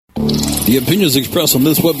The opinions expressed on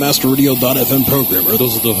this WebmasterRadio.fm program are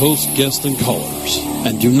those of the host, guests, and callers,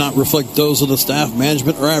 and do not reflect those of the staff,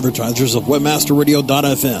 management, or advertisers of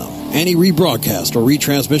WebmasterRadio.fm. Any rebroadcast or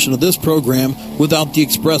retransmission of this program without the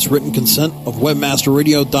express written consent of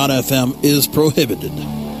WebmasterRadio.fm is prohibited.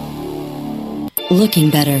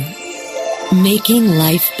 Looking better. Making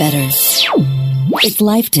life better. It's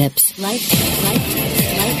Life Tips.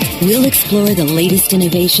 We'll explore the latest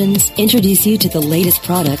innovations, introduce you to the latest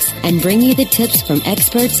products, and bring you the tips from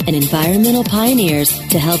experts and environmental pioneers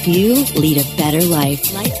to help you lead a better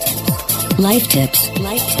life. Life Tips.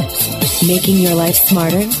 Making your life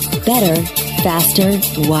smarter, better, faster,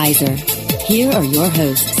 wiser. Here are your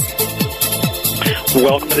hosts.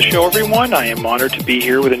 Welcome to the show, everyone. I am honored to be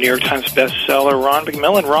here with the New York Times bestseller, Ron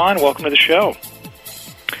McMillan. Ron, welcome to the show.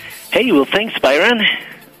 Hey, well, thanks, Byron.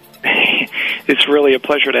 It's really a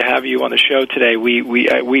pleasure to have you on the show today.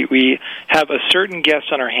 We have a certain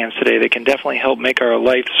guest on our hands today that can definitely help make our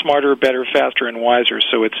life smarter, better, faster, and wiser.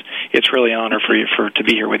 So it's really an honor for you to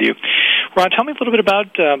be here with you. Ron, tell me a little bit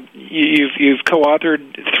about you've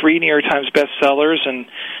co-authored 3 New York Times bestsellers, and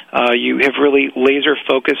you have really laser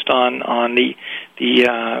focused on the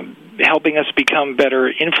helping us become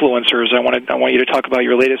better influencers. I want you to talk about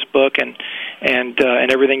your latest book and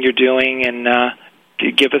everything you're doing, and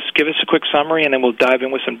give us a quick summary, and then we'll dive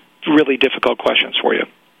in with some really difficult questions for you.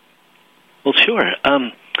 Well, sure.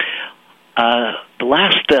 The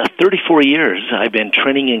last 34 years, I've been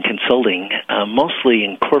training and consulting, mostly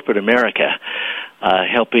in corporate America,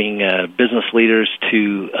 helping business leaders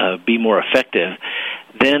to be more effective.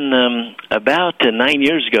 Then about 9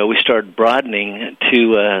 years ago, we started broadening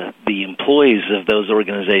to the employees of those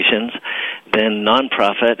organizations, then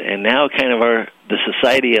nonprofit, and now kind of the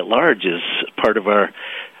society at large is part of our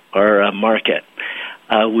market.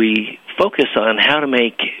 We focus on how to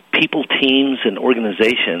make people, teams, and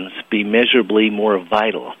organizations be measurably more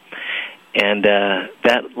vital. And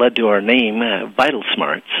that led to our name, Vital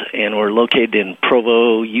Smarts, and we're located in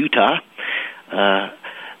Provo, Utah,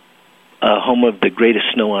 home of the greatest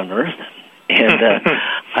snow on earth. And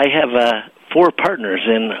I have 4 partners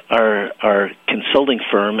in our consulting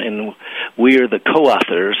firm, and we are the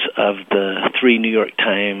co-authors of the 3 New York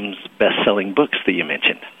Times best-selling books that you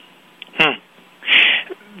mentioned.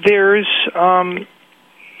 There's an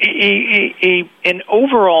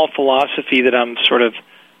overall philosophy that I'm sort of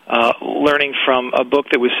learning from a book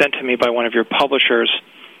that was sent to me by one of your publishers,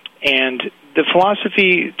 and the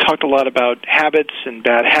philosophy talked a lot about habits and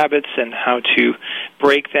bad habits and how to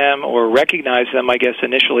break them or recognize them, I guess,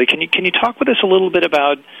 initially. Can you talk with us a little bit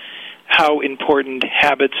about how important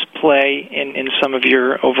habits play in some of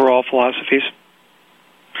your overall philosophies?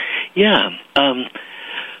 Yeah.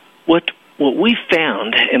 What we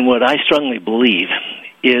found, and what I strongly believe,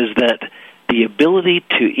 is that the ability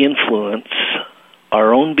to influence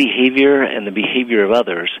our own behavior and the behavior of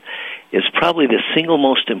others is probably the single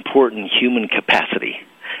most important human capacity.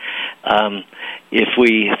 If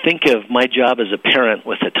we think of my job as a parent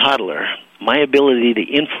with a toddler, my ability to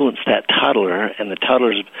influence that toddler and the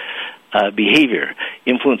toddler's behavior,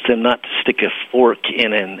 influence them not to stick a fork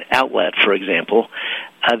in an outlet, for example,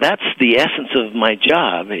 that's the essence of my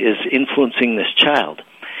job, is influencing this child.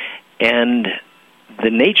 And the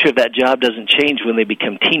nature of that job doesn't change when they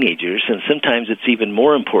become teenagers, and sometimes it's even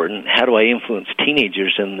more important, how do I influence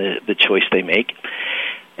teenagers and the choice they make?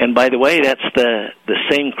 And by the way, that's the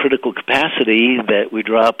same critical capacity that we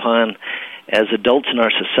draw upon as adults in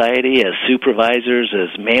our society, as supervisors,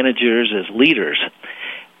 as managers, as leaders.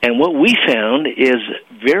 And what we found is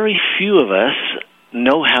very few of us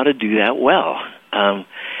know how to do that well.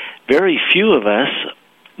 Very few of us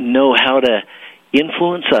know how to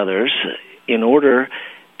influence others in order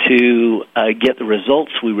to get the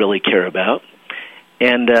results we really care about.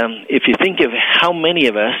 And if you think of how many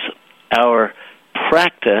of us, our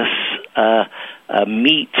practice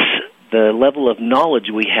meets the level of knowledge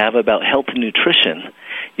we have about health and nutrition,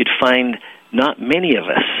 you'd find not many of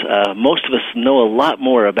us. Most of us know a lot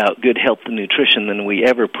more about good health and nutrition than we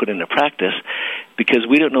ever put into practice, because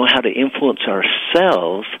we don't know how to influence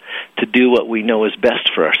ourselves to do what we know is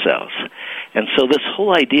best for ourselves. And so this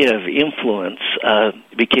whole idea of influence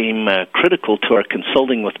became critical to our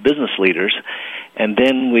consulting with business leaders, and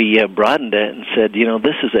then we broadened it and said,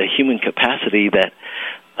 this is a human capacity that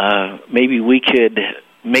maybe we could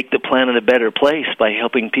make the planet a better place by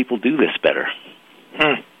helping people do this better.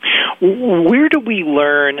 Where do we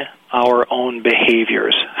learn our own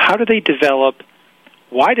behaviors? How do they develop?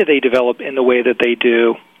 Why do they develop in the way that they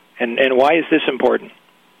do? And why is this important?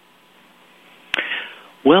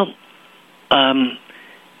 Well,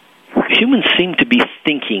 humans seem to be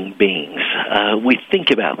thinking beings. We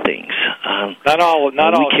think about things. Not all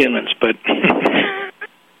humans, but we'll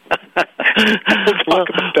talk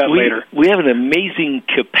about that later. We have an amazing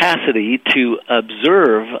capacity to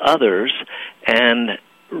observe others and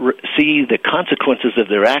see the consequences of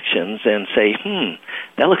their actions and say,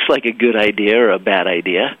 that looks like a good idea or a bad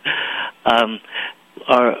idea.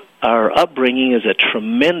 Our upbringing is a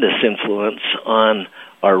tremendous influence on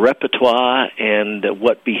our repertoire and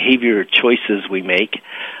what behavior choices we make.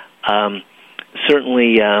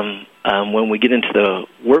 Certainly, when we get into the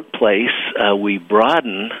workplace, we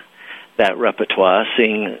broaden that repertoire,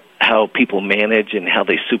 seeing how people manage and how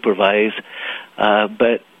they supervise.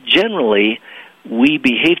 But generally, we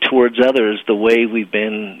behave towards others the way we've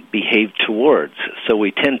been behaved towards. So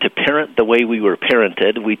we tend to parent the way we were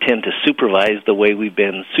parented. We tend to supervise the way we've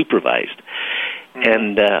been supervised.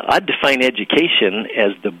 And I'd define education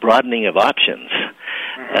as the broadening of options.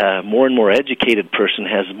 More and more educated person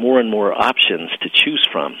has more and more options to choose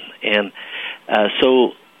from. And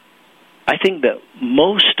so I think that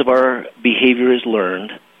most of our behavior is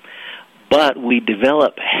learned, but we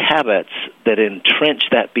develop habits that entrench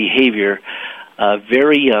that behavior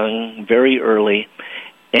very young, very early,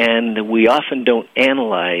 and we often don't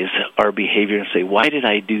analyze our behavior and say, why did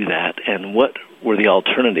I do that, and what were the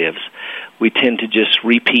alternatives? We tend to just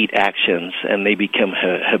repeat actions, and they become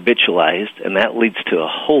habitualized, and that leads to a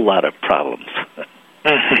whole lot of problems.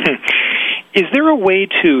 Is there a way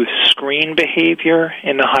to screen behavior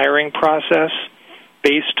in the hiring process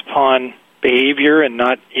based upon behavior and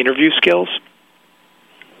not interview skills?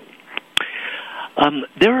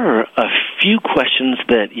 There are a few questions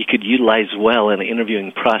that you could utilize well in the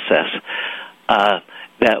interviewing process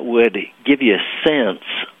that would give you a sense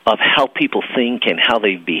of how people think and how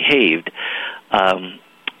they've behaved.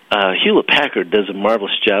 Hewlett-Packard does a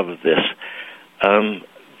marvelous job of this.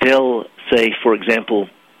 They'll say, for example,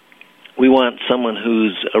 we want someone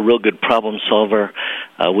who's a real good problem solver.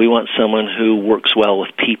 We want someone who works well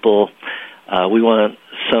with people. We want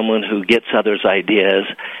someone who gets others' ideas.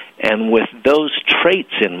 And with those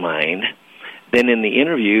traits in mind, then in the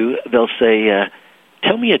interview, they'll say,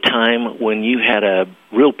 tell me a time when you had a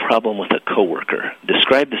real problem with a coworker.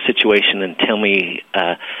 Describe the situation and tell me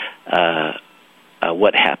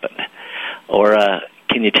what happened. Or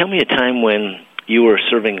can you tell me a time when you were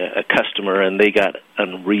serving a customer and they got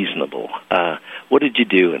unreasonable? What did you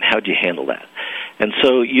do and how did you handle that? And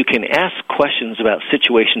so you can ask questions about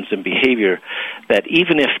situations and behavior that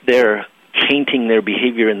even if they're painting their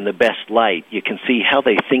behavior in the best light, you can see how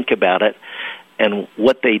they think about it and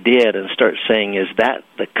what they did and start saying, is that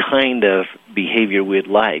the kind of behavior we'd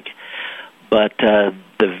like? But the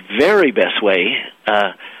very best way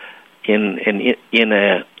in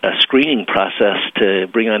a screening process to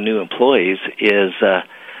bring on new employees is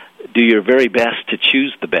do your very best to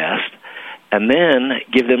choose the best, and then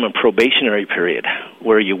give them a probationary period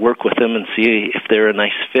where you work with them and see if they're a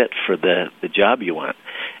nice fit for the job you want.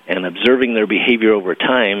 And observing their behavior over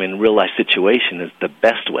time in real-life situation is the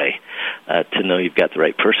best way to know you've got the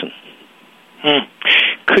right person.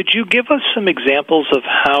 Could you give us some examples of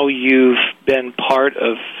how you've been part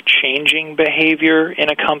of changing behavior in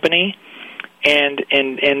a company and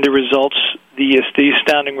the results, the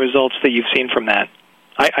astounding results that you've seen from that?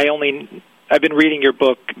 I've been reading your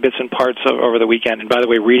book, bits and parts, over the weekend. And by the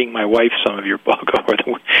way, reading my wife some of your book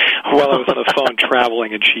while I was on the phone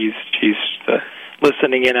traveling, and she's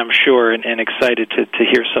listening in, I'm sure, and excited to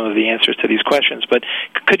hear some of the answers to these questions. But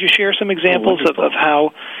could you share some examples of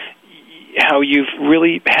how you've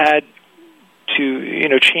really had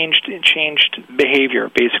to changed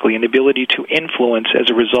behavior, basically, and the ability to influence as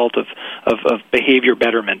a result of behavior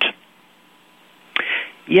betterment?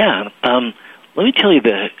 Yeah. Let me tell you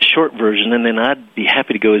the short version, and then I'd be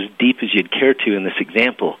happy to go as deep as you'd care to in this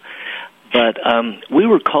example. But we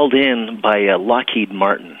were called in by Lockheed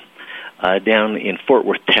Martin down in Fort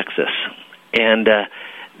Worth, Texas. And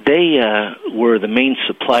they were the main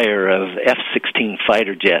supplier of F-16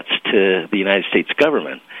 fighter jets to the United States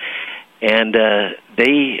government. And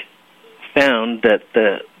they found that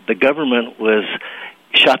the government was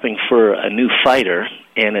shopping for a new fighter,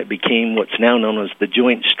 and it became what's now known as the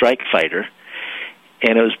Joint Strike Fighter.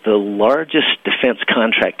 And it was the largest defense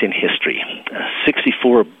contract in history,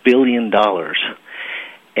 $64 billion.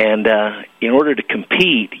 And in order to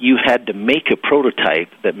compete, you had to make a prototype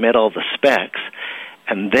that met all the specs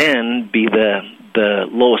and then be the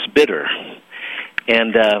lowest bidder.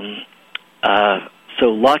 And so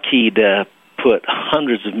Lockheed put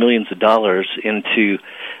hundreds of millions of dollars into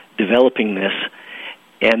developing this,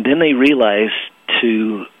 and then they realized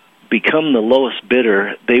to become the lowest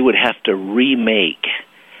bidder, they would have to remake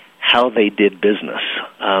how they did business.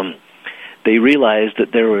 They realized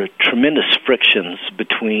that there were tremendous frictions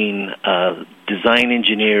between design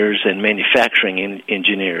engineers and manufacturing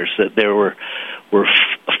engineers, that there were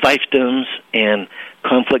fiefdoms and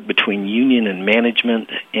conflict between union and management,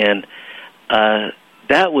 and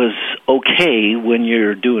that was okay when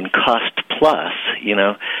you're doing cost plus.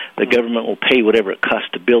 The government will pay whatever it costs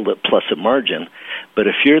to build it plus a margin. But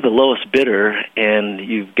if you're the lowest bidder and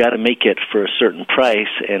you've got to make it for a certain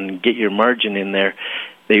price and get your margin in there,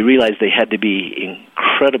 they realized they had to be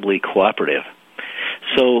incredibly cooperative.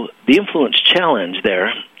 So the influence challenge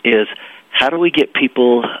there is, how do we get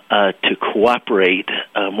people to cooperate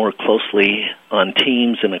more closely on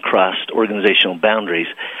teams and across organizational boundaries,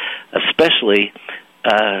 especially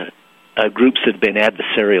groups that have been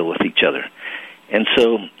adversarial with each other? And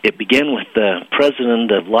so it began with the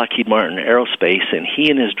president of Lockheed Martin Aerospace, and he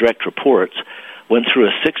and his direct reports went through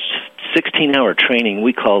a 16-hour training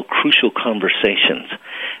we call Crucial Conversations.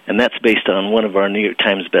 And that's based on one of our New York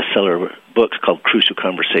Times bestseller books called Crucial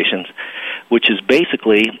Conversations, which is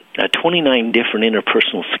basically 29 different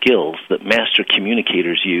interpersonal skills that master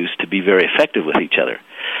communicators use to be very effective with each other.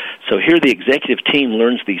 So here the executive team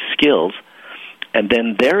learns these skills, and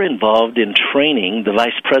then they're involved in training the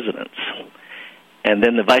vice presidents. And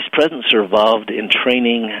then the vice presidents are involved in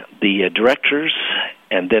training the directors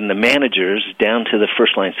and then the managers down to the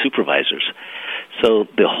first-line supervisors. So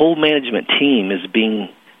the whole management team is being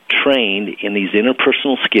trained in these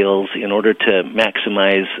interpersonal skills in order to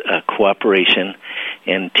maximize cooperation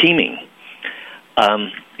and teaming.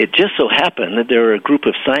 It just so happened that there were a group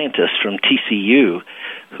of scientists from TCU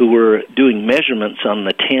who were doing measurements on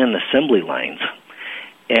the 10 assembly lines.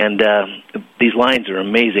 And these lines are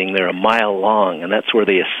amazing. They're a mile long, and that's where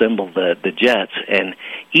they assemble the jets. And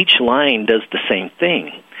each line does the same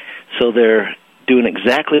thing. So they're doing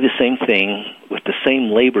exactly the same thing with the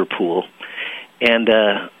same labor pool. And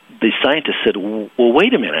the scientists said, well,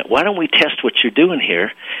 wait a minute. Why don't we test what you're doing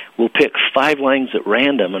here? We'll pick 5 lines at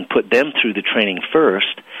random and put them through the training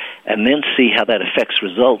first, and then see how that affects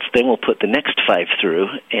results. Then we'll put the next 5 through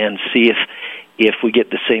and see if we get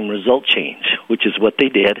the same result change, which is what they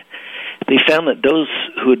did. They found that those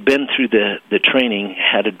who had been through the training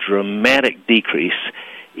had a dramatic decrease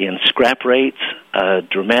in scrap rates, a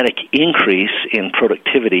dramatic increase in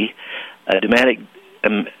productivity, a dramatic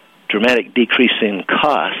decrease in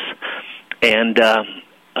costs, and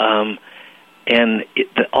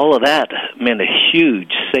all of that meant a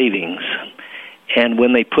huge savings. And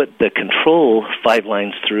when they put the control 5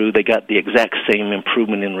 lines through, they got the exact same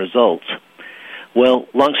improvement in results. Well,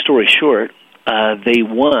 long story short, they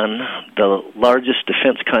won the largest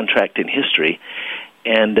defense contract in history,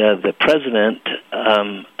 and the president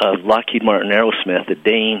of Lockheed Martin Aerosmith,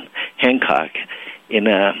 Dane Hancock, in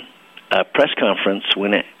a press conference,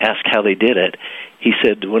 when asked how they did it, he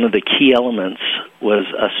said one of the key elements was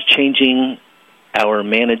us changing our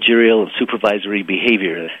managerial and supervisory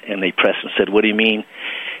behavior. And they pressed and said, what do you mean?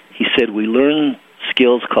 He said, we learned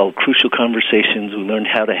skills called crucial conversations. We learned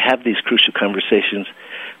how to have these crucial conversations.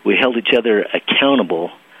 We held each other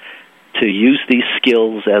accountable to use these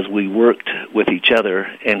skills as we worked with each other.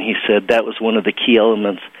 And he said that was one of the key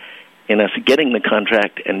elements in us getting the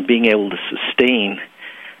contract and being able to sustain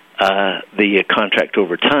the contract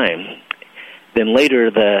over time. Then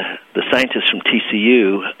later, the scientists from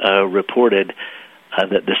TCU reported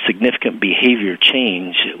that the significant behavior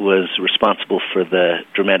change was responsible for the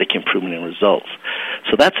dramatic improvement in results.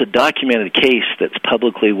 So that's a documented case that's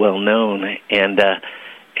publicly well known and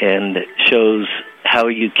shows how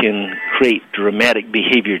you can create dramatic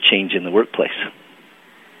behavior change in the workplace.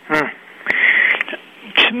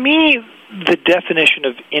 To me, the definition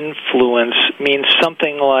of influence means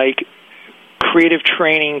something like creative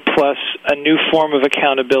training plus a new form of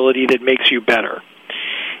accountability that makes you better.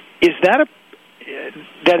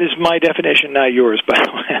 That is my definition, not yours, by the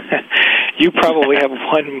way. You probably have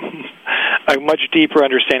a much deeper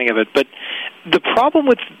understanding of it. But the problem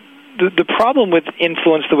with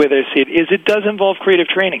influence, the way that I see it, is it does involve creative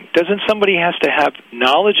training. Doesn't somebody has to have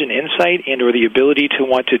knowledge and insight and or the ability to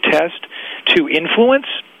want to test to influence?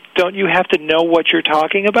 Don't you have to know what you're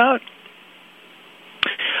talking about?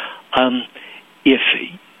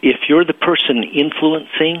 If you're the person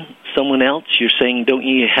influencing someone else, you're saying, don't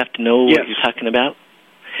you have to know what you're talking about?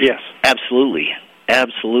 Yes. Absolutely.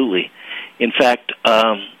 Absolutely. In fact,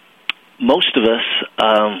 most of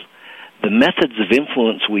us, the methods of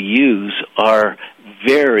influence we use are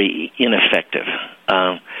very ineffective.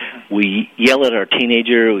 We yell at our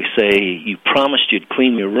teenager. We say, you promised you'd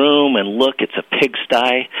clean your room, and look, it's a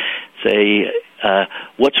pigsty. Say,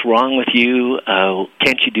 what's wrong with you?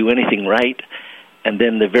 Can't you do anything right? and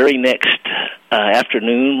then the very next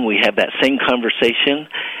afternoon we have that same conversation,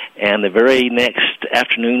 and the very next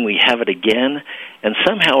afternoon we have it again. And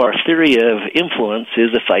somehow our theory of influence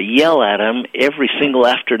is if I yell at them every single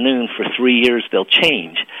afternoon for 3 years, they'll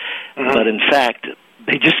change. But in fact,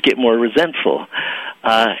 they just get more resentful.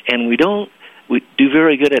 And we do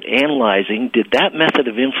very good at analyzing, did that method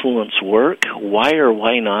of influence work? Why or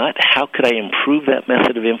why not? How could I improve that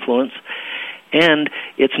method of influence? And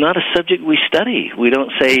it's not a subject we study. We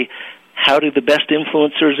don't say, how do the best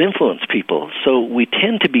influencers influence people? So we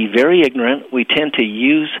tend to be very ignorant. We tend to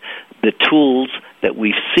use the tools that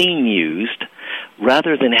we've seen used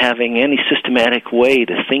rather than having any systematic way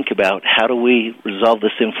to think about how do we resolve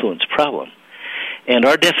this influence problem. And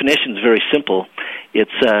our definition is very simple.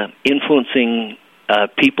 It's influencing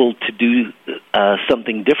people to do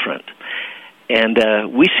something different.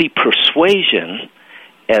 And we see persuasion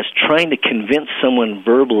as trying to convince someone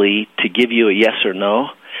verbally to give you a yes or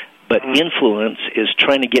no, but influence is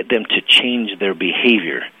trying to get them to change their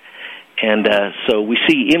behavior. And so we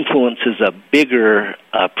see influence as a bigger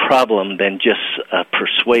problem than just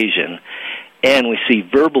persuasion. And we see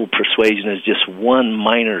verbal persuasion as just one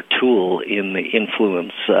minor tool in the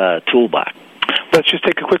influence toolbox. Let's just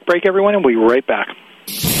take a quick break, everyone, and we'll be right back.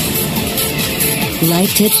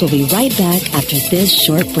 Life Tips will be right back after this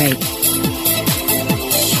short break.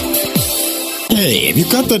 Hey, have you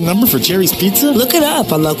got the number for Jerry's Pizza? Look it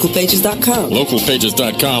up on localpages.com.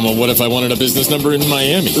 Localpages.com? Well, what if I wanted a business number in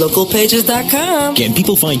Miami? Localpages.com. Can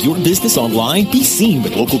people find your business online? Be seen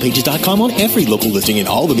with localpages.com on every local listing in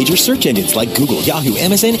all the major search engines like Google, Yahoo,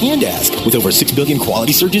 MSN, and Ask. With over 6 billion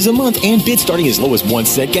quality searches a month and bids starting as low as 1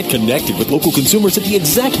 cent, get connected with local consumers at the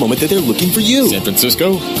exact moment that they're looking for you. San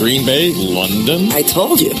Francisco, Green Bay, London. I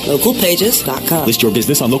told you. Localpages.com. List your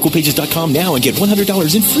business on localpages.com now and get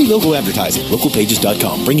 $100 in free local advertising. Localpages.com,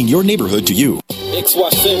 bringing your neighborhood to you.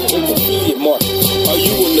 XY7 affiliate market. Are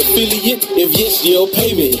you an affiliate? If yes, you'll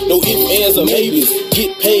pay me. No ifs, ands, or maybes.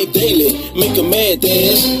 Get paid daily. Make a mad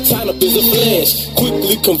dash. Sign up as a flash.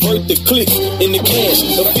 Quickly convert the clicks into cash.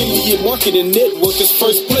 Affiliate marketing network is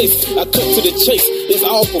first place. I cut to the chase. It's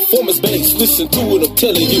all performance based. Listen to what I'm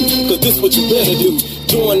telling you, cause this what you better do.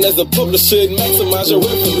 Join as a publisher and maximize your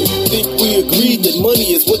revenue. Think we agreed that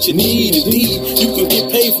money is what you need. Indeed, you can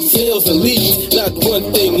get paid from sales and leads. Not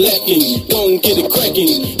one thing lacking. Don't get it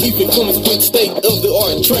cracking. Even comes with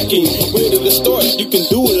state-of-the-art tracking. Ready to start? You can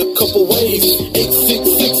do it a couple ways.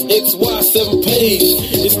 866-XY7 page.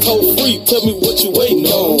 It's toll free. Tell me what you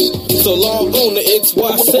waiting on. So log on to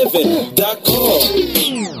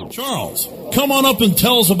XY7.com. Charles, come on up and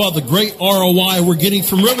tell us about the great ROI we're getting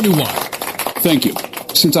from Revenue Wire. Thank you.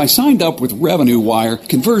 Since I signed up with Revenue Wire,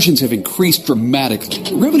 conversions have increased dramatically.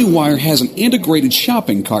 Revenue Wire has an integrated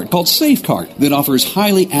shopping cart called SafeCart that offers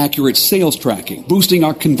highly accurate sales tracking, boosting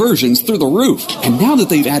our conversions through the roof. And now that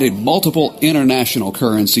they've added multiple international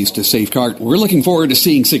currencies to SafeCart, we're looking forward to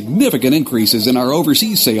seeing significant increases in our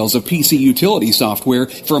overseas sales of PC utility software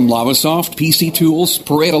from Lavasoft, PC Tools,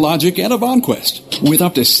 Pareto Logic, and Avonquest. With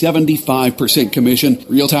up to 75% commission,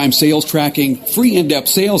 real-time sales tracking, free in-depth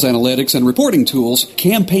sales analytics and reporting tools,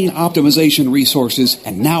 campaign optimization resources,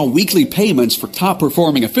 and now weekly payments for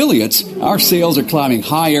top-performing affiliates, our sales are climbing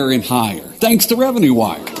higher and higher, thanks to Revenue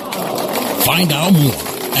Wire. Find out more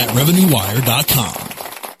at RevenueWire.com.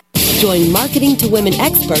 Join Marketing to Women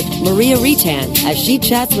expert Maria Retan as she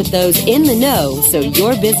chats with those in the know so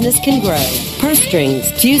your business can grow. Purse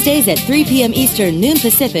Strings, Tuesdays at 3 p.m. Eastern, noon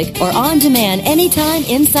Pacific, or on demand anytime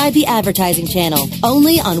inside the advertising channel.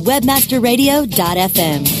 Only on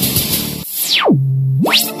WebmasterRadio.fm.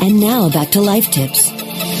 And now back to Life Tips.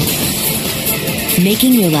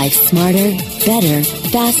 Making your life smarter, better,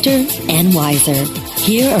 faster, and wiser.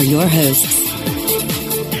 Here are your hosts.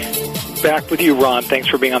 Back with you, Ron. Thanks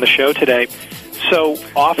for being on the show today. So,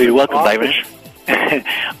 You're welcome, David.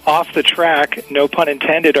 Off the track, no pun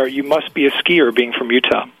intended, or you must be a skier being from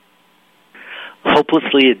Utah.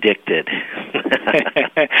 Hopelessly addicted.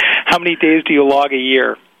 How many days do you log a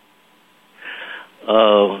year?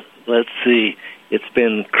 Oh, let's see. It's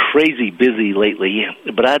been crazy busy lately,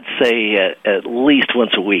 but I'd say at least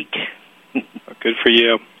once a week. Good for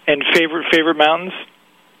you. And favorite mountains?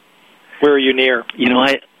 Where are you near? You know,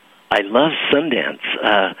 I love Sundance.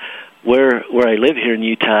 Where I live here in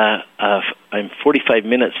Utah, I'm 45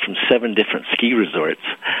 minutes from 7 different ski resorts,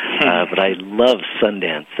 but I love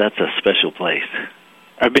Sundance. That's a special place.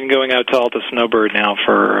 I've been going out to Alta Snowbird now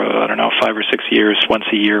for, 5 or 6 years, once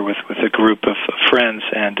a year with a group of friends,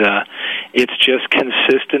 and it's just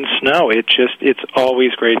consistent snow. It's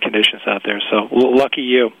always great conditions out there, so lucky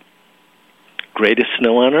you. greatest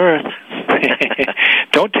snow on Earth.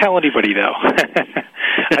 Don't tell anybody, though.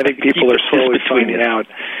 I think people are slowly finding out.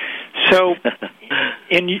 So,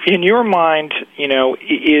 in your mind,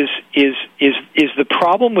 is the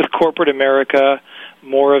problem with corporate America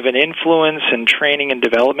more of an influence and training and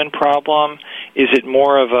development problem? Is it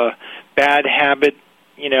more of a bad habit,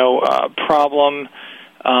 problem?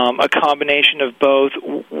 A combination of both?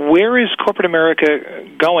 Where is corporate America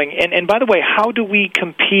going? And by the way, how do we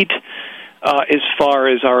compete as far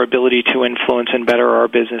as our ability to influence and better our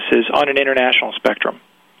businesses on an international spectrum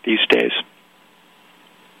these days?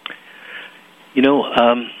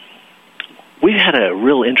 We've had a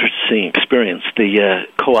real interesting experience, the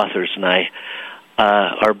co-authors and I.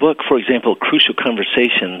 Our book, for example, Crucial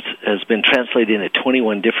Conversations, has been translated into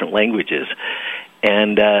 21 different languages.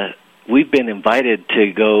 And we've been invited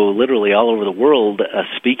to go literally all over the world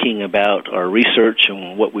speaking about our research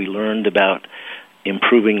and what we learned about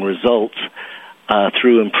improving results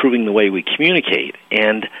through improving the way we communicate.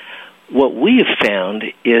 And what we have found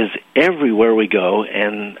is everywhere we go,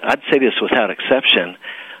 and I'd say this without exception,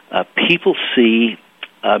 people see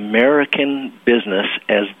American business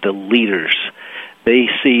as the leaders. They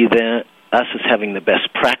see us as having the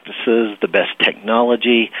best practices, the best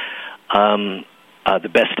technology, the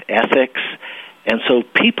best ethics. And so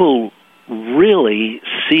people really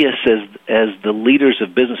see us as the leaders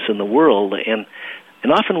of business in the world, and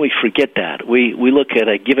often we forget that. We look at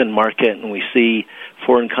a given market and we see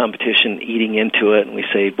foreign competition eating into it, and we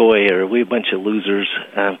say, boy, are we a bunch of losers.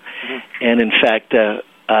 And in fact,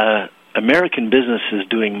 American business is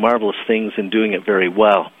doing marvelous things and doing it very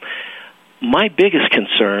well. My biggest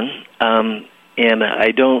concern, and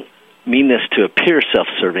I don't mean this to appear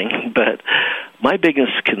self-serving, but my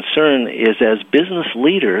biggest concern is as business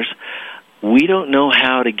leaders, we don't know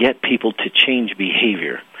how to get people to change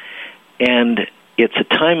behavior. And it's a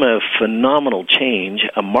time of phenomenal change,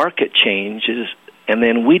 a market changes, and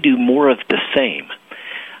then we do more of the same.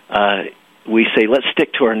 We say, let's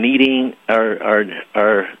stick to our knitting,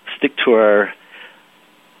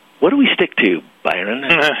 what do we stick to, Byron?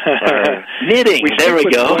 Knitting. There we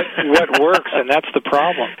go. What works, and that's the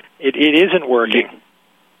problem. It isn't working.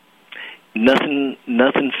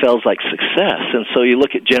 Nothing feels like success. And so you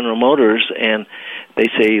look at General Motors, and they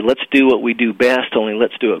say, let's do what we do best, only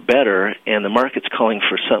let's do it better, and the market's calling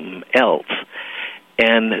for something else.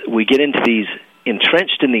 And we get into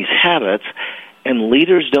entrenched in these habits, and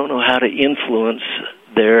leaders don't know how to influence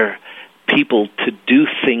their people to do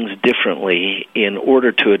things differently in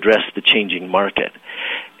order to address the changing market.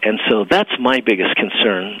 And so that's my biggest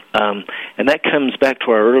concern. And that comes back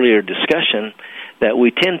to our earlier discussion that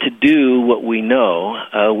we tend to do what we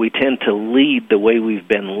know. We tend to lead the way we've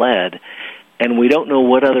been led, and we don't know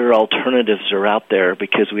what other alternatives are out there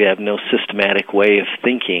because we have no systematic way of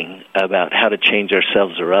thinking about how to change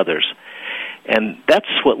ourselves or others. And that's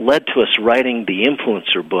what led to us writing the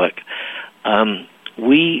Influencer book.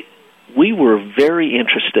 We were very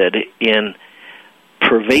interested in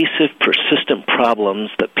pervasive, persistent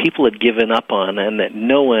problems that people had given up on and that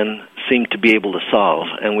no one seemed to be able to solve.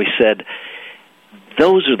 And we said,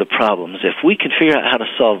 those are the problems. If we can figure out how to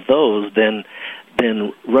solve those, then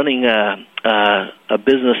running a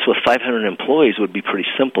business with 500 employees would be pretty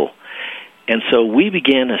simple. And so we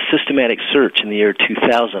began a systematic search in the year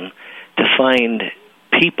 2000 to find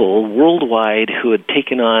people worldwide who had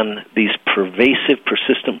taken on these pervasive,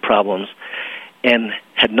 persistent problems and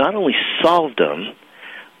had not only solved them,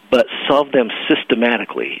 but solved them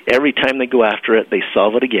systematically. Every time they go after it, they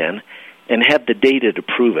solve it again and have the data to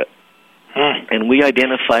prove it. And we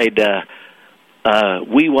identified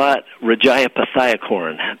Wiwat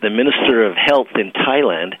Rajapathayakorn, the Minister of Health in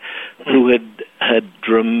Thailand, who had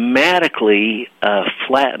dramatically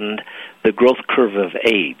flattened the growth curve of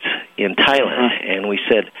AIDS in Thailand. And we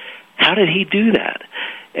said, how did he do that?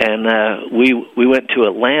 And we went to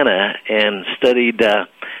Atlanta and studied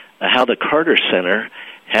how the Carter Center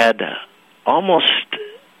had almost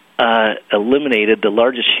eliminated the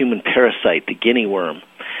largest human parasite, the guinea worm,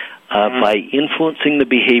 by influencing the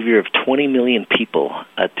behavior of 20 million people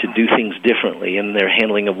to do things differently in their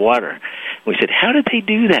handling of water. We said, how did they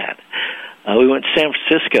do that? We went to San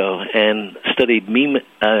Francisco and studied Mimi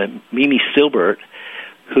Silbert,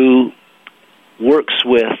 who works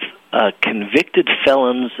with convicted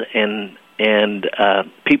felons and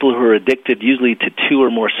people who are addicted usually to 2 or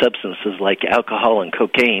more substances like alcohol and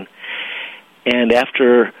cocaine. And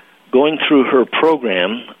after going through her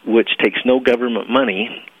program, which takes no government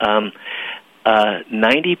money,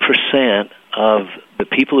 90% of the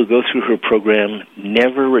people who go through her program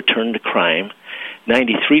never return to crime.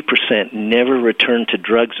 93% never return to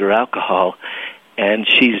drugs or alcohol. And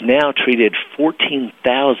she's now treated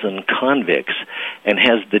 14,000 convicts and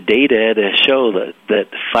has the data to show that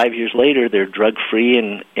 5 years later they're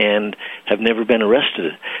drug-free and have never been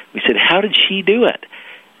arrested. We said, how did she do it?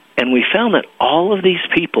 And we found that all of these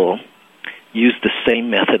people use the same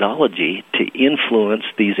methodology to influence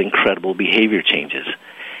these incredible behavior changes.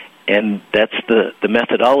 And that's the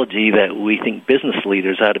methodology that we think business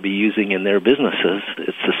leaders ought to be using in their businesses.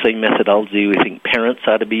 It's the same methodology we think parents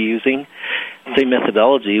ought to be using. Same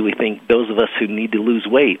methodology we think those of us who need to lose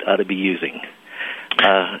weight ought to be using.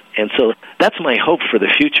 And so that's my hope for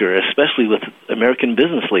the future, especially with American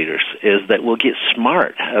business leaders, is that we'll get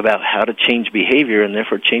smart about how to change behavior and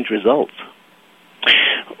therefore change results.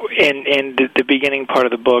 And the beginning part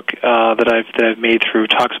of the book that I've made through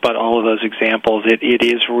talks about all of those examples. It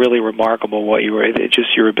is really remarkable what you were,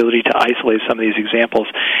 just your ability to isolate some of these examples.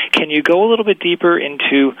 Can you go a little bit deeper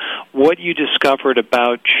into what you discovered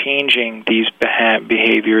about changing these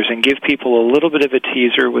behaviors and give people a little bit of a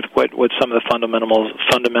teaser with what some of the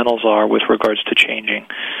fundamentals are with regards to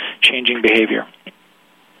changing behavior?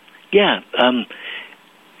 Yeah.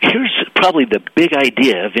 Here's probably the big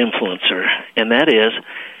idea of influencer, and that is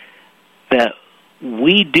that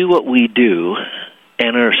we do what we do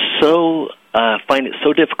and are find it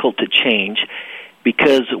so difficult to change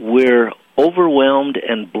because we're overwhelmed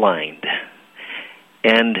and blind.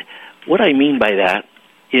 And what I mean by that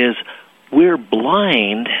is we're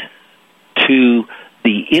blind to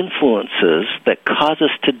the influences that cause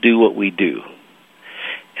us to do what we do.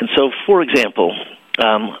 And so, for example,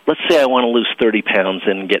 let's say I want to lose 30 pounds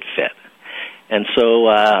and get fit. And so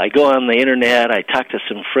I go on the Internet, I talk to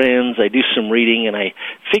some friends, I do some reading, and I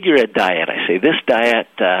figure a diet. I say, this diet,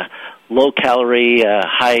 low-calorie,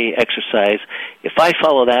 high exercise, if I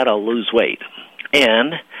follow that, I'll lose weight.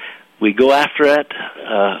 And we go after it.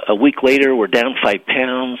 A week later, we're down 5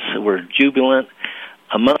 pounds. We're jubilant.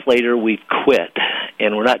 A month later, we've quit,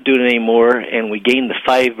 and we're not doing it anymore, and we gain the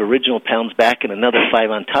 5 original pounds back and another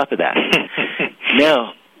 5 on top of that.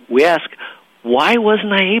 Now, we ask, why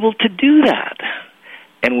wasn't I able to do that?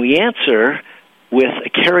 And we answer with a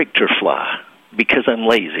character flaw, because I'm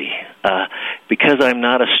lazy, because I'm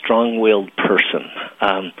not a strong-willed person,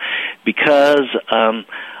 because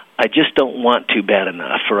I just don't want to bad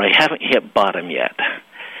enough, or I haven't hit bottom yet.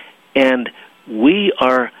 And we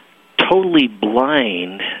are totally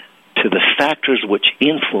blind to the factors which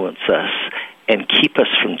influence us and keep us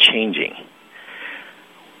from changing.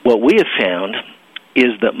 What we have found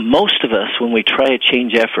is that most of us, when we try a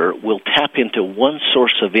change effort, will tap into one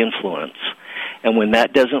source of influence, and when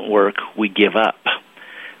that doesn't work, we give up.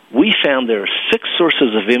 We found there are 6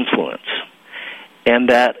 sources of influence, and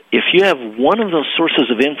that if you have one of those sources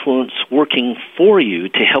of influence working for you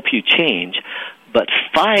to help you change, but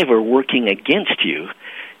 5 are working against you,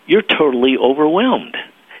 you're totally overwhelmed.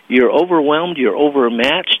 You're overwhelmed, you're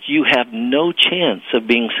overmatched, you have no chance of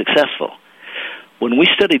being successful. When we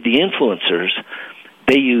studied the influencers,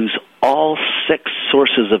 they use all 6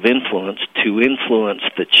 sources of influence to influence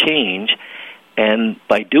the change, and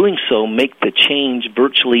by doing so, make the change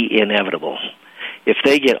virtually inevitable. If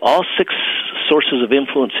they get all 6 sources of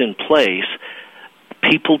influence in place,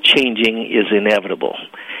 people changing is inevitable.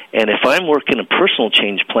 And if I'm working a personal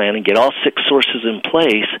change plan and get all 6 sources in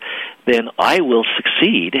place, then I will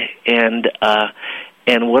succeed. And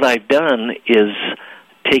what I've done is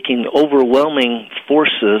taking overwhelming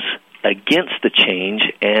forces against the change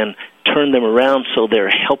and turn them around so they're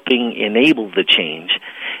helping enable the change.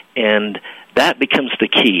 And that becomes the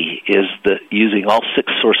key, is using all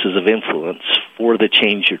 6 sources of influence for the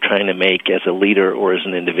change you're trying to make as a leader or as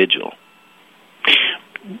an individual.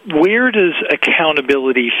 Where does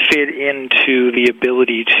accountability fit into the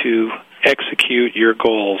ability to execute your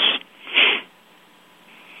goals?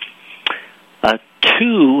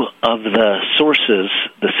 2 of the sources,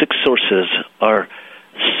 the 6 sources, are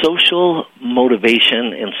social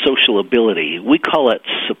motivation and social ability. We call it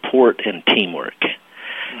support and teamwork.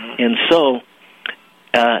 Mm-hmm. And so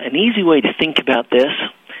an easy way to think about this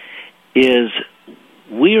is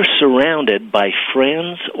we are surrounded by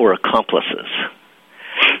friends or accomplices.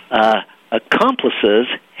 Accomplices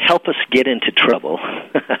help us get into trouble.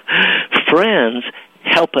 Friends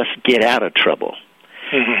help us get out of trouble.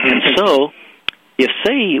 And so, if,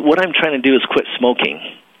 say, what I'm trying to do is quit smoking,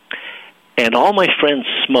 and all my friends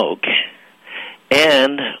smoke,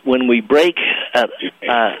 and when we break at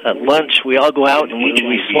lunch, we all go out and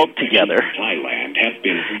we smoke together. Thailand has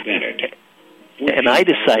been prevented. And I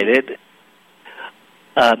decided,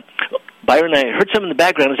 Byron, I heard something in the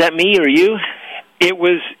background. Is that me or you? It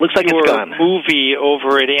was looks like your it's gone. Movie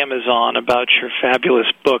over at Amazon about your fabulous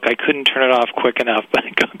book. I couldn't turn it off quick enough. But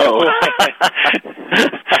go ahead.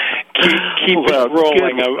 keep it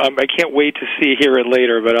rolling. I can't wait to hear it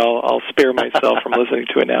later, but I'll spare myself from listening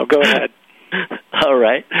to it now. Go ahead. All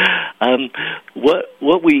right.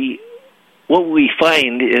 What we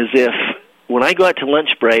find is if when I go out to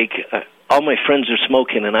lunch break, all my friends are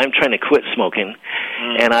smoking, and I'm trying to quit smoking,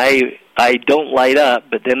 and I don't light up,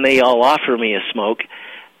 but then they all offer me a smoke,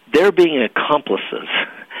 they're being accomplices.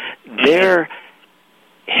 They're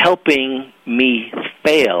helping me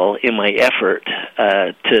fail in my effort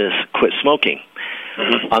to quit smoking.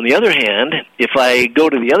 On the other hand, if I go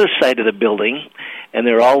to the other side of the building and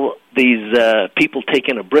there are all these people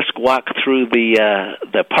taking a brisk walk through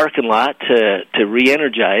the parking lot to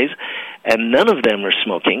re-energize, and none of them are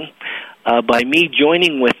smoking, by me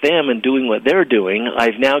joining with them and doing what they're doing,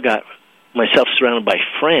 I've now got myself surrounded by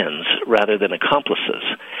friends rather than accomplices.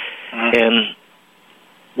 And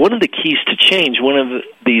one of the keys to change, one of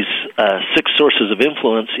these 6 sources of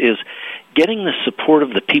influence, is getting the support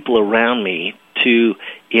of the people around me to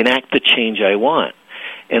enact the change I want.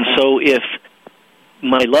 And so if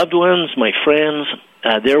my loved ones, my friends,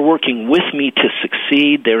 they're working with me to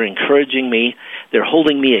succeed, they're encouraging me, they're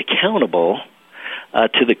holding me accountable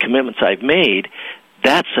to the commitments I've made,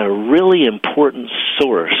 that's a really important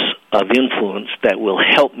source of influence that will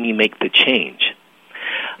help me make the change.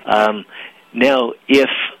 Now, if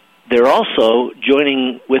they're also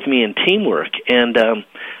joining with me in teamwork, and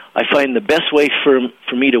I find the best way for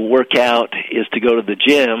me to work out is to go to the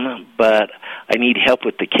gym, but I need help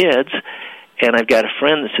with the kids, and I've got a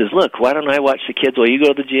friend that says, look, why don't I watch the kids while you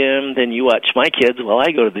go to the gym, then you watch my kids while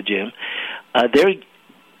I go to the gym. They're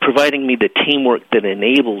providing me the teamwork that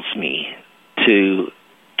enables me to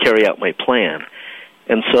carry out my plan.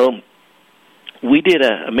 And so we did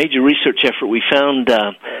a major research effort. We found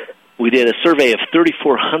we did a survey of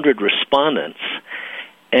 3,400 respondents,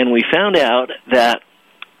 and we found out that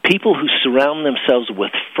people who surround themselves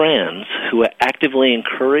with friends who actively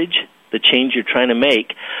encourage the change you're trying to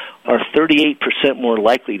make are 38% more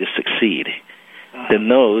likely to succeed than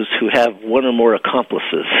those who have one or more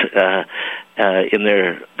accomplices in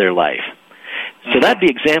their life. So that'd be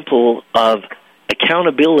an example of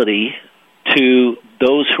accountability to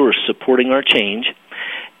those who are supporting our change,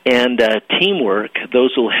 and teamwork,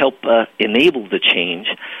 those who will help enable the change.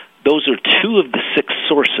 Those are 2 of the 6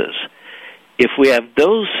 sources. If we have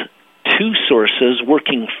those 2 sources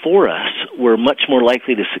working for us, we're much more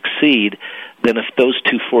likely to succeed than if those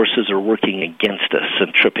 2 forces are working against us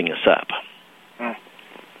and tripping us up.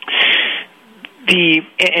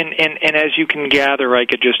 And as you can gather, I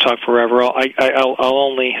could just talk forever. I'll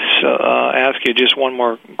only ask you just one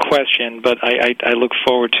more question, but I look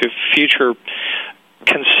forward to future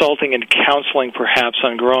consulting and counseling, perhaps,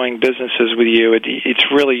 on growing businesses with you. It's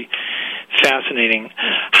really fascinating.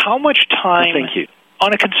 How much time, thank you.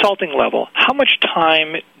 On a consulting level, how much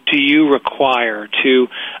time do you require to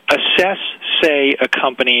assess, say, a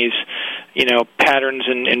company's, patterns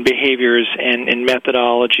and behaviors and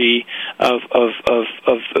methodology of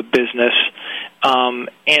a business, and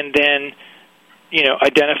then,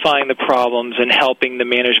 identifying the problems and helping the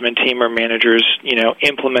management team or managers,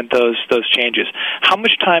 implement those changes? How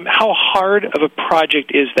much time, how hard of a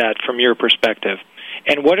project is that from your perspective?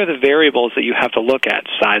 And what are the variables that you have to look at?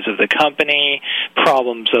 Size of the company,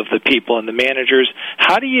 problems of the people and the managers.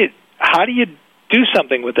 How do you do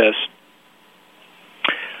something with this?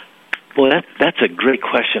 Well, that's a great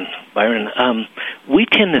question, Byron. We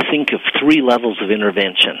tend to think of 3 levels of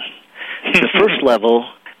intervention. The first level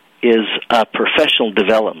is professional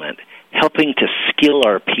development, helping to skill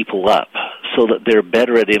our people up so that they're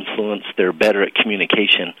better at influence, they're better at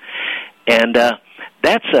communication. And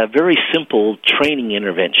that's a very simple training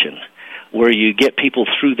intervention where you get people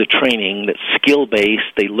through the training that's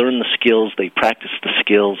skill-based, they learn the skills, they practice the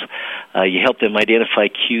skills, you help them identify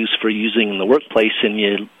cues for using in the workplace, and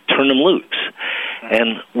you turn them loose.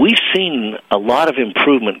 And we've seen a lot of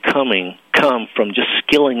improvement come from just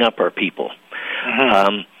skilling up our people.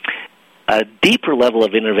 A deeper level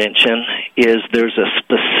of intervention is there's a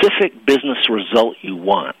specific business result you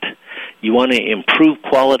want. You want to improve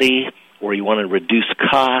quality, or you want to reduce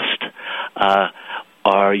cost,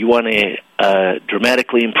 or you want to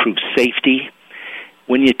dramatically improve safety.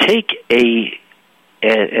 When you take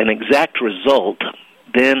an exact result,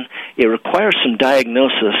 then it requires some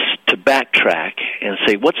diagnosis to backtrack and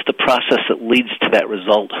say, what's the process that leads to that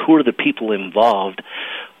result? Who are the people involved?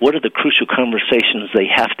 What are the crucial conversations they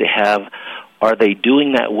have to have? Are they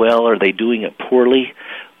doing that well? Are they doing it poorly?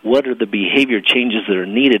 What are the behavior changes that are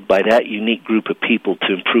needed by that unique group of people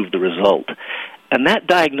to improve the result? And that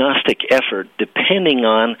diagnostic effort, depending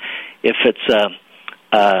on if it's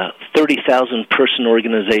a 30,000-person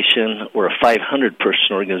organization or a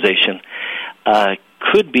 500-person organization,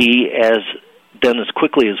 could be done as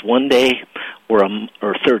quickly as 1 day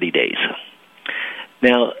or 30 days.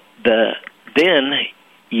 Now, then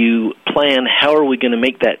you plan, how are we going to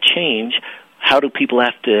make that change? How do people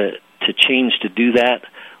have to change to do that?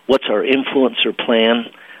 What's our influencer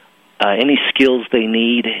plan? Any skills they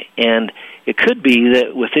need? And it could be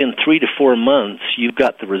that within 3 to 4 months, you've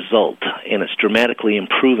got the result, and it's dramatically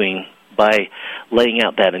improving by laying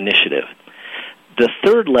out that initiative. The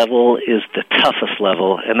third level is the toughest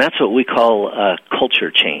level, and that's what we call culture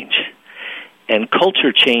change. And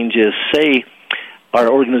culture change is, say, our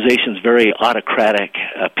organization's very autocratic.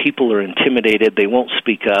 People are intimidated. They won't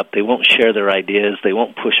speak up. They won't share their ideas. They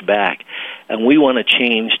won't push back. And we want to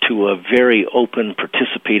change to a very open,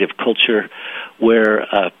 participative culture where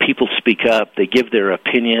people speak up. They give their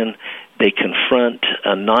opinion. They confront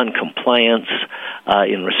non-compliance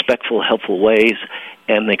in respectful, helpful ways.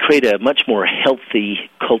 And they create a much more healthy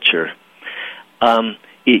culture.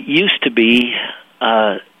 It used to be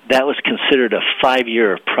that was considered a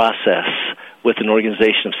 5-year process with an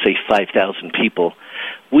organization of, say, 5,000 people.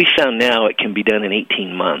 We found now it can be done in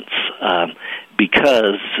 18 months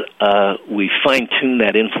because we fine-tune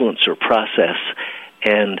that influencer process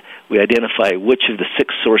and we identify which of the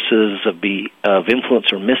 6 sources of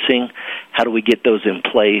influence are missing, how do we get those in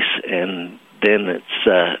place, and then it's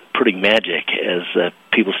pretty magic as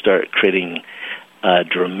people start creating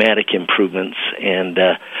dramatic improvements. And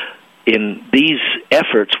in these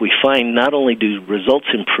efforts, we find not only do results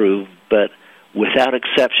improve, but without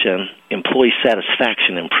exception, employee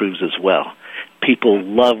satisfaction improves as well. People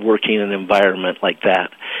love working in an environment like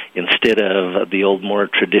that instead of the old, more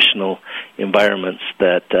traditional environments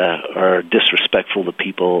that are disrespectful to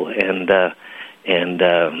people and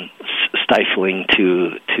stifling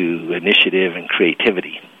to initiative and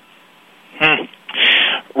creativity.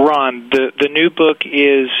 Ron, the new book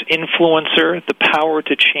is Influencer, The Power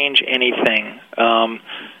to Change Anything.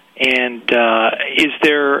 And is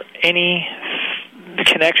there any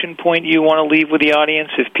connection point you want to leave with the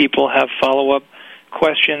audience if people have follow-up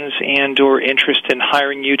questions and or interest in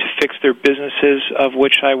hiring you to fix their businesses, of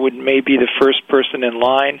which I would may be the first person in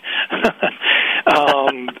line?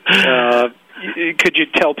 Could you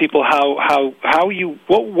tell people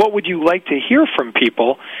what would you like to hear from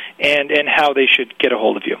people and how they should get a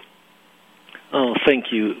hold of you? Oh,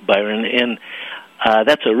 thank you, Byron. And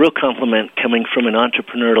that's a real compliment coming from an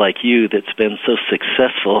entrepreneur like you that's been so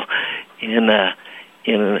successful in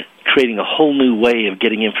creating a whole new way of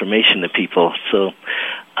getting information to people. So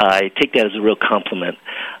I take that as a real compliment.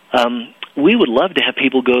 We would love to have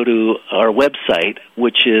people go to our website,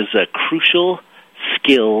 which is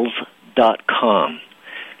crucialskills.com.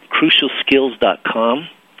 Crucialskills.com.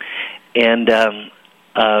 And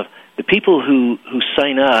the people who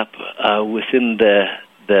sign up within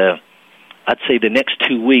I'd say the next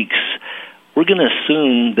 2 weeks, we're going to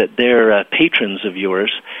assume that they're patrons of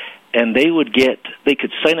yours, and they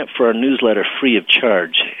could sign up for our newsletter free of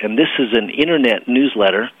charge. And this is an internet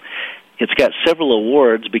newsletter. It's got several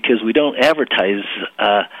awards because we don't advertise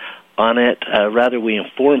on it. Rather, we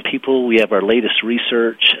inform people. We have our latest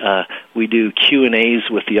research. We do Q&As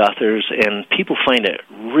with the authors, and people find it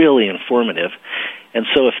really informative. And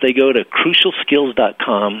so if they go to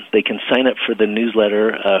crucialskills.com, they can sign up for the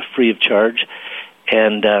newsletter free of charge.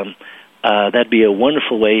 And that'd be a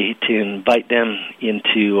wonderful way to invite them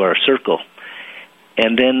into our circle.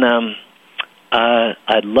 And then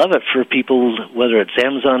I'd love it for people, whether it's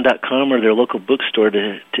Amazon.com or their local bookstore,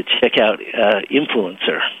 to check out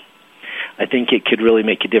Influencer. I think it could really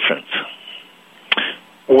make a difference.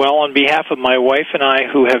 Well, on behalf of my wife and I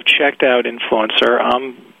who have checked out Influencer,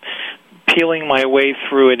 I'm peeling my way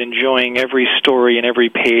through it, enjoying every story and every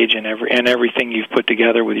page and everything you've put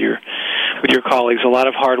together with your colleagues. A lot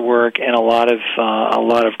of hard work and a lot of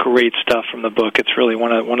great stuff from the book. It's really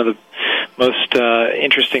one of the most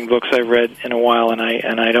interesting books I've read in a while, and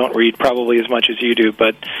I don't read probably as much as you do,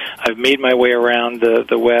 but I've made my way around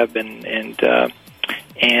the web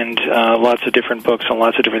and lots of different books and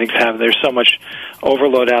lots of different things happen. There's so much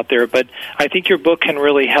overload out there, but I think your book can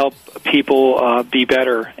really help people be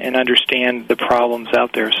better and understand the problems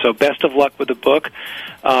out there. So best of luck with the book.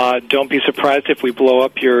 Don't be surprised if we blow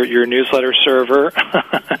up your newsletter server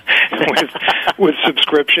with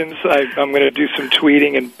subscriptions. I'm going to do some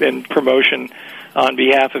tweeting and promotion on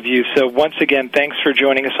behalf of you. So once again, thanks for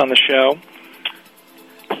joining us on the show.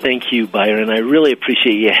 Thank you, Byron. I really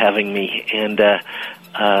appreciate you having me, and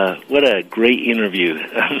What a great interview.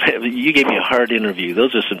 You gave me a hard interview.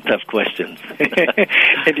 Those are some tough questions.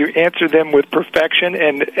 And you answered them with perfection,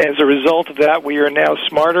 and as a result of that, we are now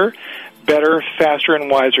smarter, better, faster, and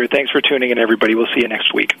wiser. Thanks for tuning in, everybody. We'll see you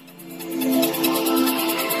next week.